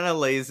 She's kind of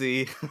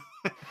lazy.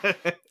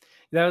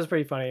 That was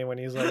pretty funny when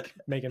he's like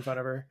making fun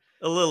of her.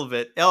 A little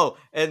bit. Oh,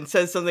 and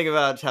says something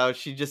about how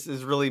she just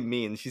is really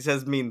mean. She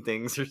says mean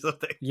things or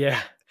something.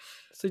 Yeah.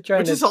 So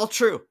which is all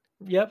true.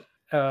 Yep.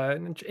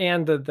 And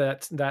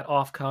that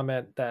off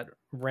comment that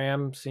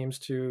Ram seems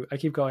to, I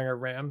keep calling her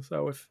Ram,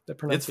 so if the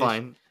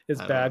pronunciation is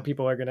bad,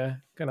 people are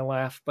gonna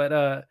laugh.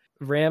 But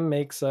Ram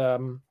makes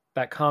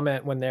that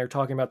comment when they're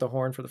talking about the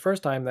horn for the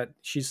first time that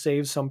she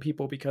saves some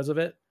people because of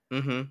it.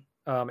 Mm-hmm.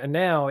 And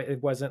now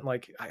it wasn't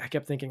like, I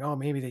kept thinking, oh,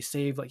 maybe they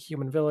saved like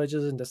human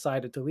villages and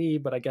decided to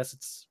leave, but I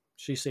guess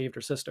she saved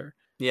her sister.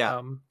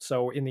 Yeah.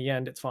 So in the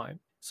end, it's fine.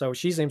 So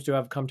she seems to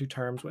have come to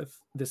terms with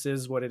this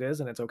is what it is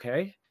and it's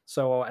okay.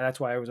 So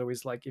that's why I was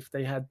always like, if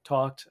they had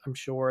talked, I'm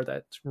sure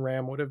that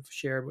Ram would have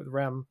shared with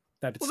Rem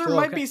that it's there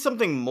might be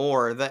something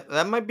more.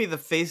 That might be the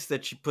face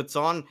that she puts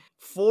on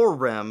for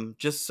Rem,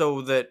 just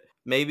so that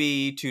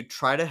maybe to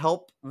try to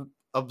help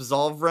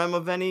absolve Rem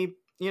of any,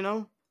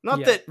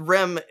 not that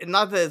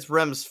it's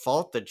Rem's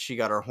fault that she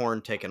got her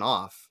horn taken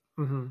off.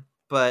 Mm-hmm.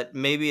 But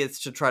maybe it's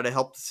to try to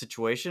help the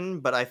situation.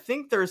 But I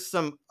think there's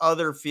some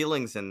other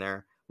feelings in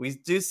there. We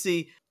do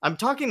see, I'm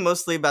talking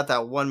mostly about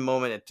that one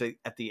moment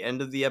at the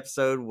end of the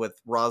episode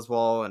with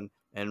Roswaal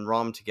and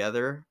Rom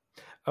together.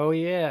 Oh,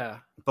 yeah.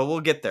 But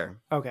we'll get there.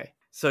 Okay.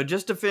 So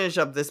just to finish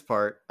up this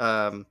part,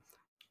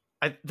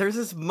 there's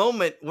this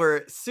moment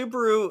where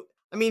Subaru,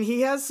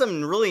 he has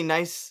some really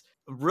nice,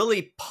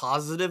 really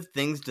positive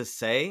things to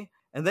say.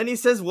 And then he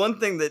says one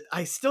thing that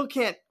I still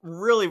can't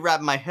really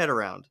wrap my head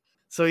around.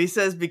 So he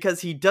says because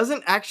he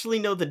doesn't actually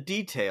know the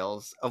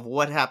details of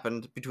what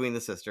happened between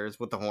the sisters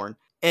with the horn,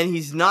 and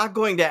he's not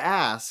going to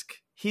ask,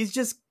 he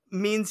just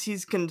means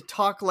he's can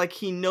talk like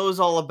he knows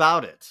all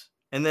about it,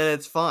 and then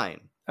it's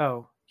fine.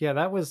 Oh, yeah,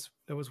 that was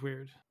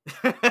weird.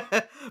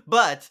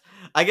 But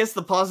I guess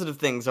the positive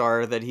things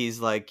are that he's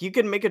like, you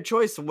can make a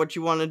choice of what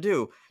you want to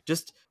do.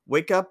 Just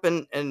wake up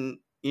and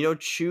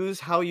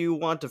choose how you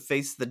want to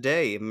face the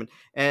day.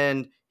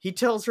 And he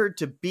tells her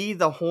to be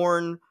the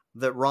horn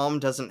that Rom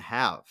doesn't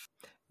have.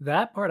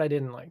 That part I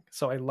didn't like.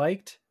 So I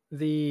liked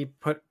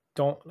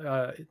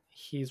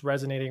he's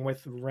resonating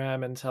with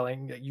Ram and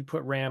telling that you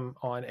put Ram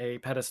on a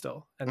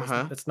pedestal, and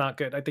that's not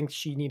good. I think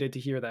she needed to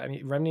hear that.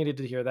 Rem needed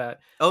to hear that.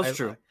 Oh, it's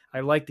true.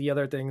 I like the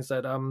other things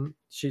that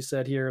she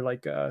said here,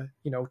 like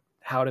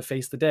how to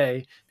face the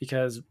day,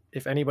 because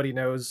if anybody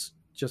knows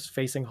just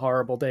facing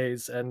horrible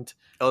days and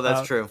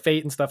that's true,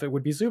 fate and stuff, it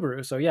would be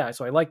Subaru. So yeah,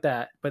 so I like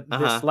that. But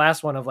this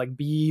last one of like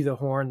be the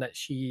horn that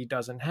she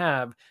doesn't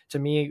have, to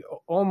me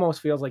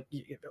almost feels like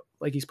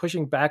he's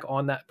pushing back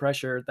on that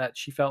pressure that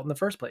she felt in the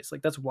first place.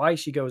 Like that's why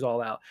she goes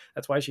all out.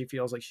 That's why she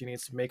feels like she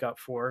needs to make up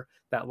for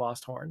that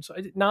lost horn. So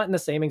not in the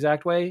same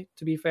exact way,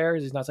 to be fair.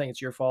 He's not saying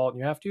it's your fault and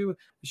you have to. You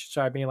should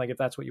try being like, if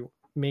that's what you,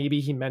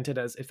 maybe he meant it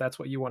as if that's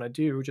what you want to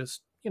do,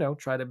 just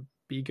try to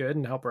be good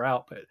and help her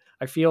out. But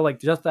I feel like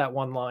just that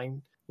one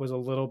line was a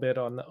little bit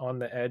on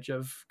the edge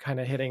of kind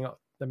of hitting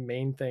the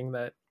main thing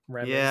that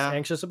Rem is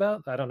anxious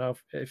about. I don't know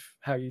if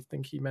how you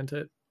think he meant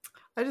it.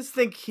 I just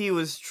think he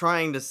was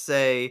trying to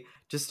say,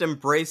 just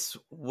embrace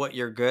what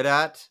you're good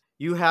at.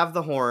 You have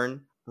the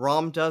horn,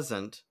 Rom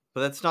doesn't,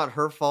 but that's not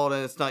her fault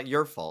and it's not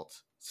your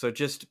fault. So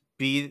just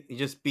be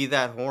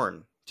that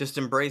horn. Just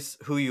embrace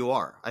who you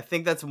are. I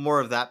think that's more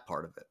of that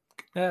part of it.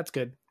 That's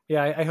good.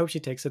 Yeah, I hope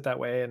she takes it that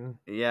way. And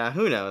yeah,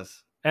 who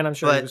knows? And I'm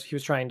sure he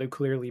was trying to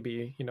clearly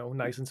be,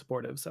 nice and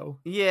supportive. So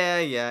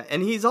yeah,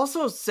 and he's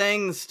also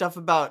saying stuff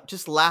about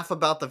just laugh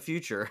about the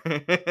future,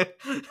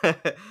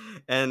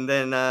 and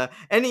then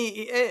and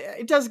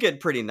it does get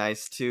pretty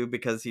nice too,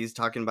 because he's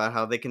talking about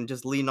how they can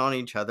just lean on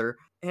each other,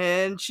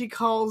 and she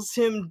calls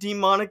him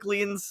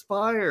demonically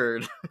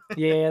inspired.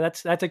 Yeah,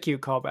 that's a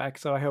cute callback.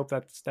 So I hope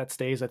that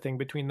stays a thing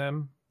between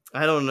them.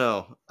 I don't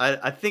know.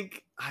 I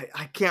think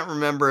I can't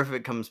remember if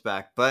it comes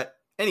back, but.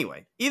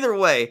 Anyway, either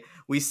way,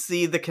 we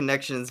see the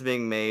connections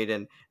being made,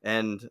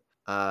 and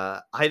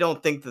I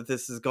don't think that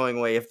this is going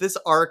away. If this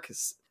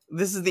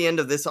is the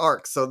end of this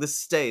arc, so this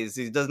stays.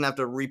 He doesn't have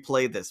to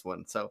replay this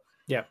one. So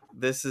yeah,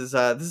 this is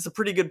a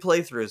pretty good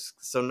playthrough.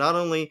 So not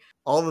only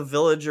all the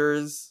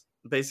villagers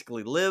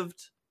basically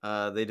lived,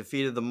 they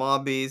defeated the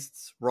mob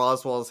beasts.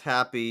 Roswaal's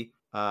happy.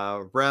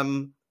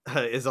 Rem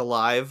is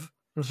alive.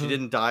 Mm-hmm. She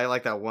didn't die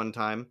like that one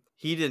time.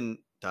 He didn't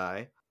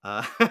die.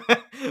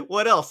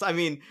 What else?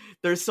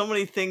 There's so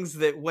many things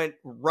that went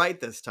right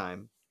this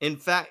time. In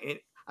fact,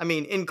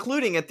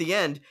 including at the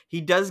end,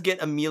 he does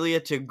get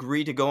Amelia to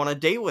agree to go on a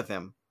date with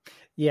him.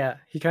 Yeah,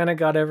 he kind of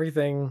got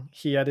everything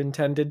he had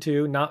intended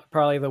to, not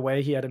probably the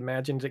way he had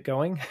imagined it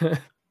going.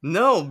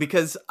 No,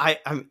 because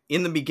I'm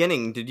in the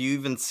beginning. Did you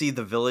even see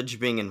the village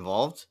being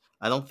involved?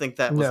 I don't think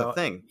that was a No,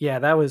 thing. yeah,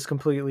 that was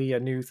completely a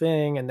new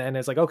thing. And then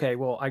it's like, okay,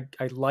 well,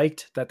 I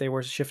liked that they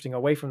were shifting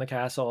away from the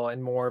castle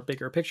and more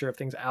bigger picture of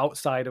things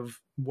outside of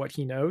what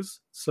he knows.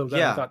 So then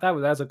I Yeah. thought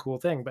that's a cool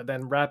thing. But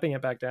then wrapping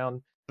it back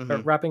down, or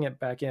Hmm. wrapping it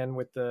back in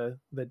with the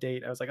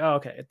date, I was like, oh,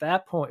 okay. At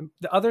that point,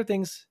 the other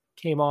things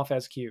came off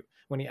as cute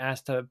when he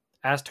asked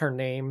her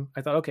name.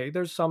 I thought, okay,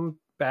 there's some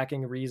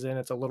backing reason.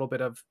 It's a little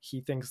bit of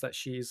he thinks that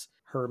she's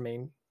her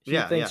main. He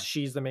Yeah. thinks Yeah.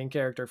 she's the main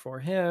character for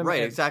him,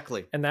 Right.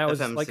 Exactly. and that was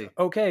like FMC.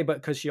 okay, but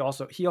because he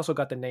also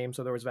got the name,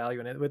 so there was value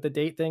in it. With the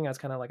date thing, I was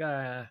kind of like,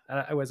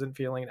 I wasn't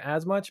feeling it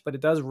as much, but it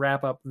does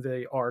wrap up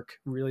the arc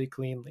really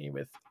cleanly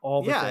with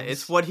all the Yeah,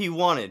 it's things. what he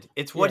wanted.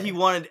 It's what he Yeah.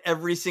 wanted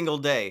every single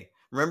day.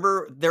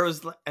 Remember, there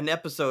was an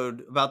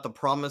episode about the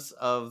promise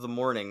of the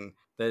morning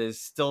that is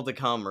still to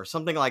come, or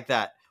something like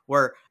that,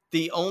 where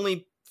the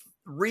only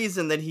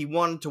reason that he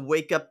wanted to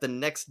wake up the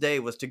next day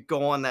was to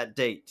go on that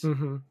date.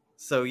 Mm-hmm.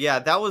 So yeah,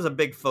 that was a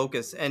big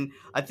focus, and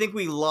I think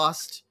we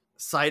lost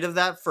sight of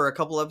that for a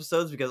couple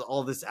episodes because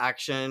all this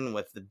action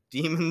with the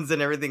demons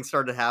and everything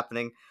started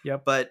happening.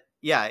 Yep. But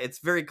yeah, it's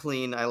very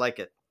clean. I like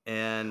it,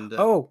 and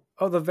Oh,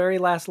 the very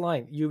last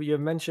line you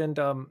mentioned,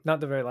 not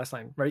the very last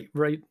line,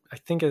 right. I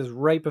think is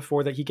right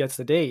before that he gets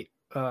the date.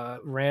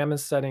 Ram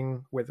is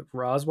setting with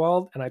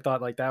Roswald, and I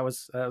thought like that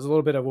was a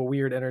little bit of a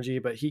weird energy,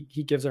 but he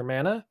gives her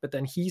mana, but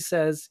then he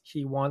says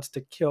he wants to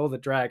kill the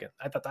dragon.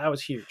 I thought that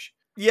was huge.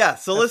 yeah,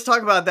 so That's let's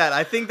talk about that.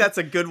 I think that's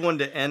a good one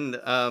to end.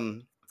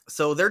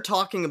 So they're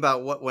talking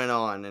about what went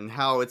on and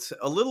how it's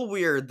a little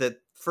weird that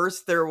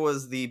first there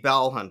was the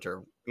Bowel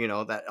Hunter,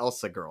 that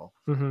Elsa girl.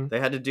 mm-hmm. They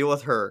had to deal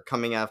with her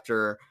coming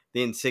after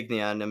the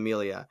Insignia and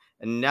Amelia.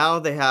 And now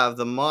they have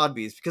the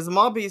Mobbies, because the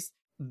Mobbies,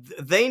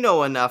 they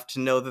know enough to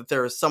know that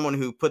there is someone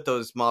who put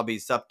those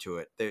Mobbies up to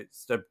it,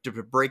 to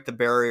break the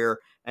barrier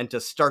and to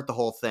start the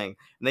whole thing.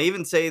 And they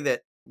even say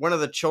that one of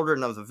the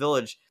children of the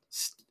village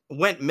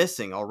went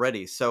missing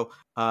already. So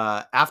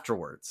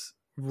afterwards,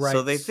 so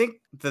Right. they think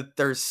that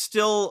there's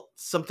still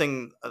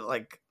something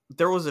like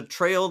there was a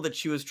trail that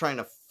she was trying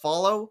to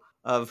follow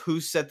of who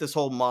set this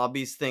whole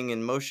Mobbies thing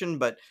in motion,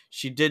 but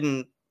she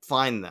didn't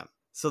find them.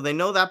 So they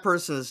know that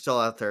person is still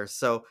out there.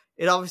 So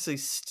it obviously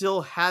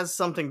still has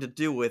something to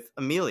do with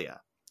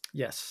Amelia.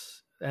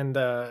 Yes, and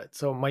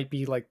so it might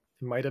be like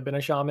it might have been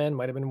a shaman,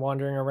 might have been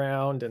wandering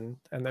around, and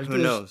Who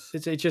knows?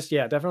 it just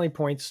yeah, definitely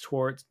points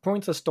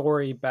a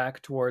story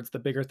back towards the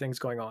bigger things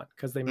going on,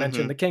 because they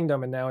mentioned Hmm. the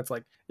kingdom, and now it's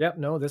like, yep,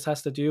 no, this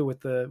has to do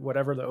with the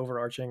whatever the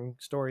overarching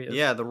story is.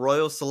 Yeah, the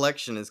royal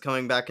selection is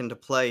coming back into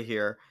play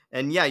here.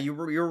 And yeah,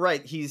 you're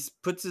right. He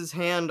puts his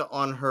hand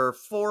on her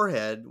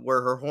forehead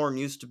where her horn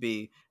used to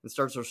be and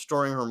starts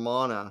restoring her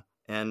mana.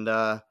 And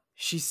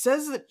she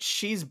says that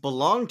she's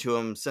belonged to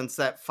him since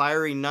that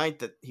fiery night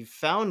that he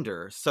found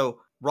her.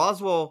 So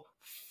Roswell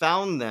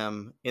found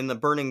them in the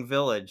burning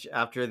village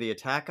after the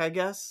attack, I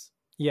guess.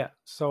 Yeah.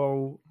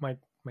 So my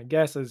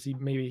guess is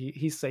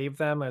he saved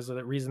them as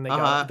the reason Uh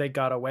huh. they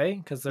got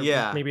away, because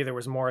Yeah. maybe there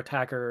was more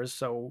attackers,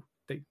 so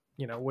they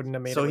wouldn't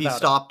have made it So he without him.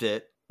 stopped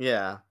it.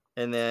 Yeah.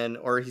 And then,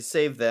 or he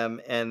saved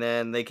them, and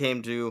then they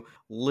came to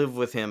live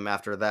with him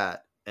after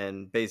that,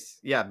 and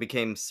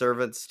became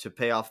servants to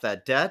pay off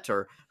that debt,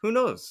 or who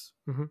knows.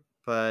 Hmm.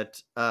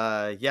 But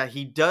yeah,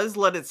 he does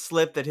let it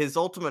slip that his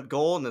ultimate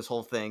goal in this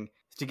whole thing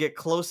is to get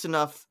close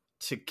enough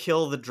to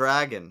kill the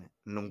dragon.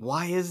 And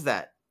why is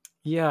that?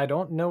 Yeah, I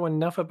don't know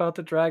enough about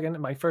the dragon.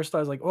 My first thought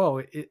was like,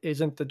 oh,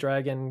 isn't the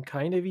dragon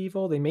kind of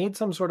evil? They made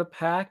some sort of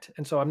pact,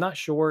 and so I'm not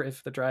sure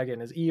if the dragon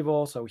is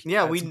evil, so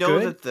Yeah, we that's know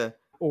good, that the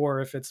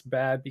or if it's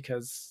bad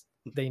because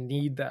they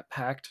need that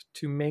pact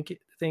to make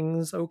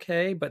things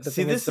okay. But the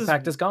see thing is, this the is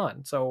pact is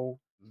gone, so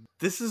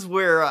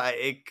where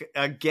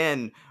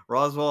again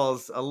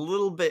Roswell's a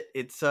little bit,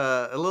 it's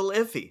a little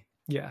iffy.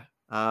 yeah,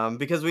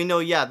 Because we know,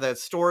 yeah, the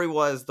story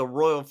was the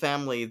royal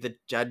family that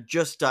had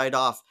just died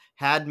off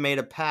had made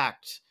a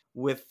pact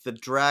with the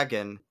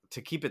dragon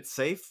to keep it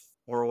safe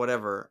or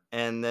whatever.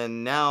 And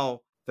then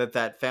now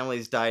that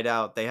family's died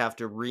out, they have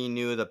to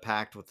renew the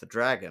pact with the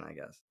dragon, I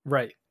guess.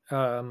 right.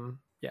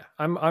 Yeah,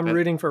 I'm And,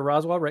 rooting for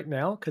Roswell right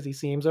now because he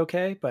seems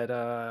okay, but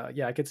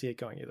yeah, I could see it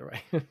going either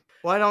way.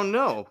 well, I don't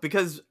know,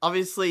 because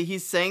obviously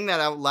he's saying that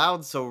out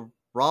loud, so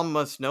Rom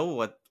must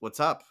know what's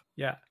up.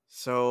 Yeah.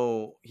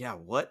 So, yeah,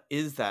 what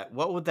is that?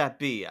 What would that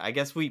be? I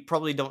guess we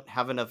probably don't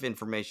have enough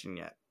information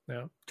yet.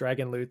 No,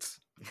 dragon loots.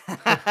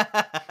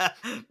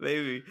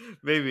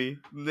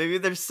 maybe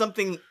there's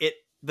something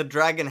the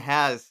dragon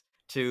has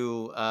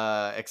to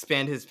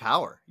expand his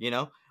power. We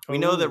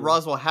know that Oh,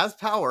 Roswell has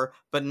power,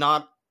 but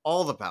not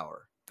all the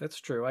power. that's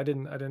true. I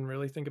didn't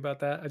really think about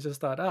that. I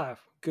just thought,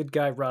 good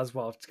guy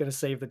Roswell. It's gonna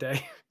save the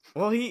day.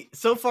 Well, he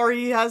so far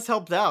he has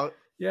helped out,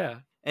 Yeah.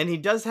 and he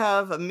does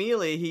have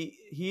Amelia.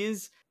 He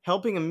is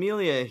helping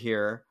Amelia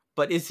here,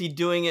 but is he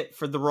doing it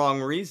for the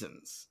wrong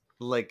reasons?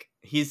 Like,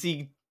 is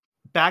he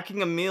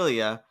backing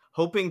Amelia,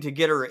 hoping to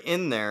get her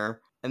in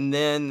there, and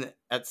then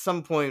at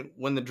some point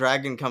when the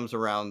dragon comes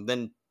around,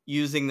 then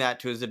using that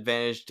to his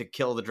advantage to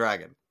kill the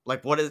dragon?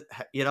 Like, what is,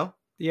 you know?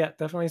 Yeah,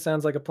 definitely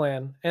sounds like a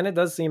plan. And it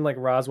does seem like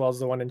Roswell's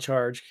the one in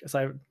charge,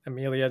 because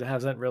Amelia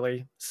hasn't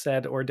really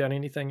said or done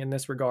anything in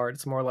this regard.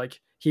 It's more like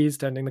he's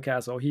tending the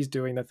castle, he's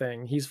doing the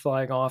thing, he's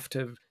flying off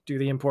to do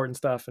the important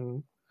stuff,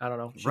 and I don't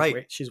know,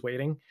 Right. she's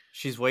waiting.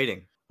 She's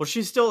waiting. Well,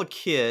 she's still a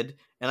kid,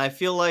 and I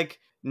feel like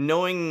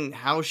knowing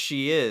how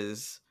she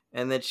is,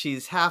 and that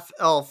she's half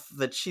elf,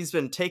 that she's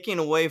been taken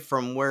away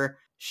from where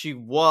she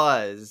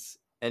was,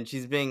 and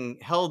she's being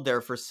held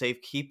there for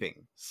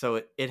safekeeping.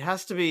 So it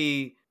has to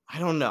be, I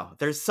don't know,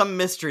 there's some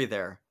mystery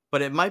there,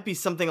 but it might be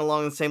something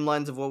along the same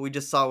lines of what we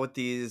just saw with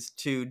these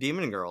two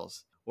demon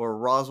girls, where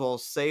Roswell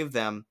saved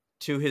them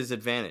to his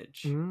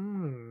advantage.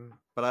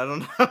 But I don't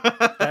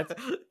know.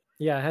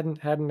 Yeah, it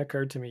hadn't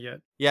occurred to me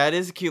yet. Yeah, it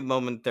is a cute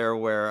moment there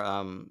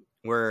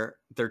where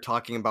they're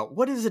talking about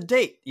what is a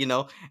date, you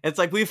know? It's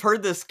like we've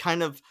heard this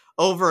kind of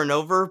over and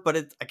over,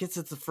 but I guess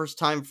it's the first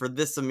time for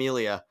this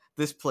Amelia,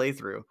 this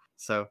playthrough.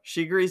 So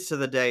she agrees to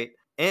the date,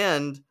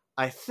 and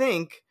I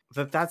think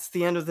that's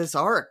the end of this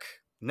arc.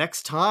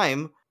 Next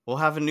time, we'll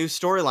have a new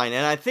storyline,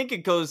 and I think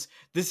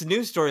this new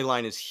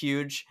storyline is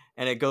huge,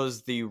 and it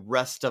goes the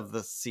rest of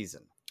the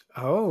season.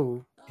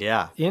 Oh.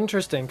 Yeah.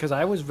 Interesting, because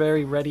I was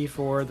very ready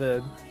for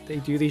they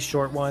do these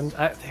short ones.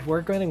 They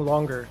were getting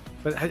longer,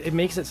 but it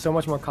makes it so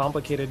much more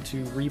complicated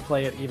to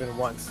replay it even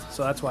once.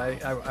 So that's why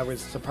I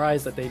was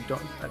surprised that they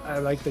don't. I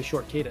like the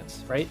short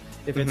cadence, right?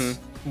 If it's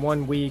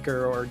 1 week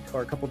or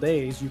a couple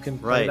days, you can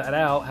play that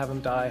out, have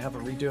them die, have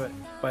them redo it.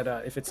 But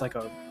if it's like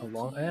a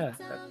long,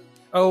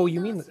 oh, you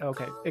mean,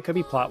 okay, it could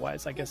be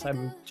plot-wise. I guess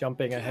I'm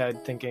jumping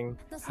ahead thinking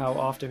how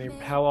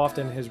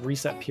often his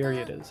reset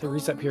period is. The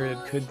reset period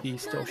could be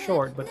still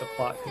short, but the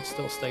plot can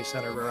still stay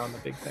centered around the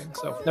big thing.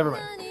 So never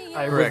mind.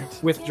 I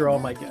withdraw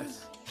my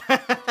guess.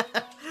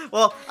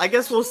 Well, I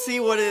guess we'll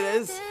see what it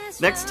is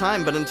next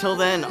time, but until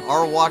then,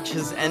 our watch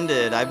has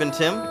ended. I've been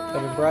Tim.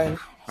 I've been Brian.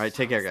 All right,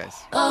 take care, guys.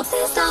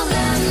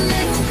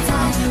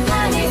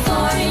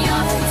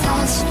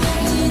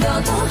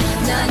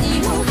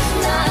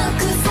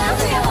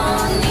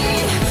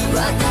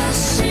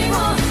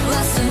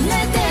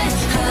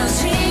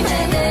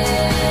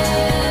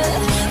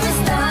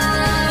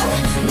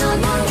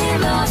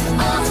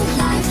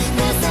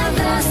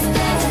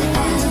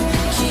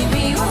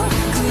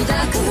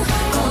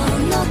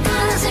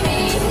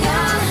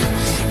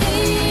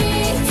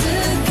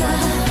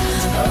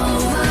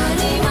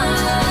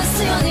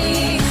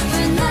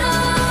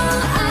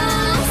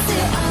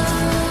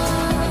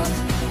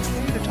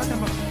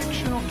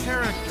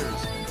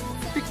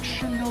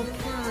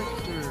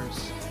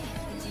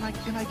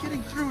 Am I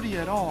getting through to you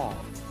at all?